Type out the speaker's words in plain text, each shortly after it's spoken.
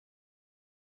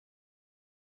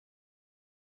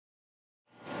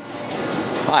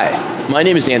Hi, my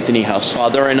name is Anthony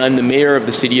Housefather, and I'm the mayor of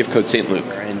the city of Cote St. Luc.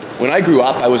 And when I grew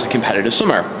up, I was a competitive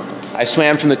swimmer. I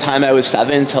swam from the time I was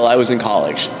 7 till I was in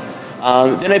college.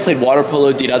 Then I played water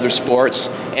polo, did other sports,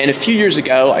 and a few years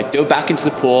ago, I dove back into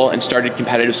the pool and started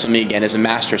competitive swimming again as a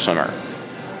master swimmer.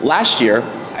 Last year,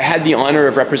 I had the honor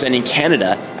of representing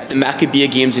Canada at the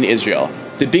YM-YWHA Games in Israel,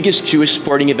 the biggest Jewish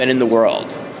sporting event in the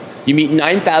world. You meet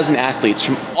 9,000 athletes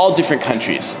from all different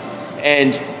countries,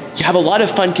 and you have a lot of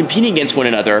fun competing against one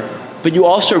another, but you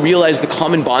also realize the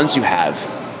common bonds you have.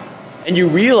 And you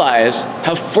realize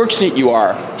how fortunate you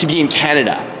are to be in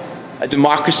Canada, a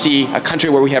democracy, a country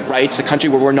where we have rights, a country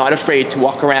where we're not afraid to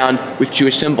walk around with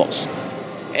Jewish symbols.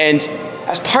 And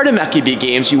as part of YM-YWHA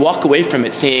Games, you walk away from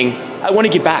it saying, I want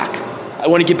to give back. I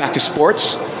want to give back to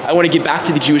sports. I want to give back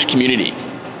to the Jewish community.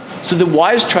 So the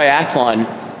Y's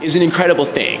TrYathlon is an incredible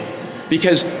thing,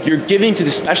 because you're giving to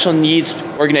the special needs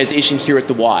organization here at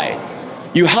the Y.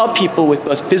 You help people with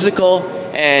both physical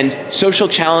and social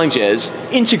challenges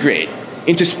integrate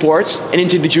into sports and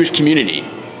into the Jewish community.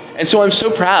 And so I'm so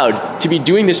proud to be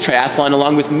doing this triathlon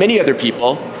along with many other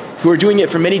people who are doing it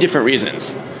for many different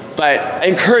reasons. But I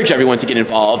encourage everyone to get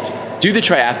involved, do the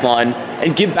triathlon,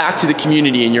 and give back to the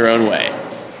community in your own way.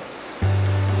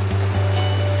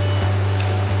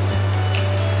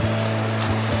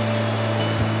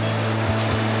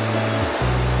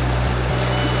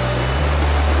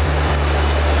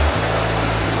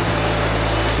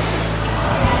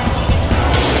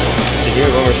 Here,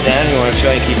 when we're standing, we want to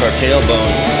try and keep our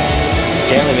tailbone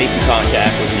gently making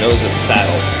contact with the nose of the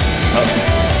saddle.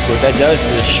 So what that does is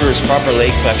it assures proper leg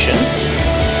flexion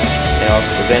and also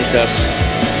prevents us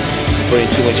from putting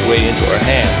too much weight into our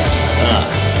hands.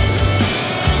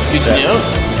 Good to know.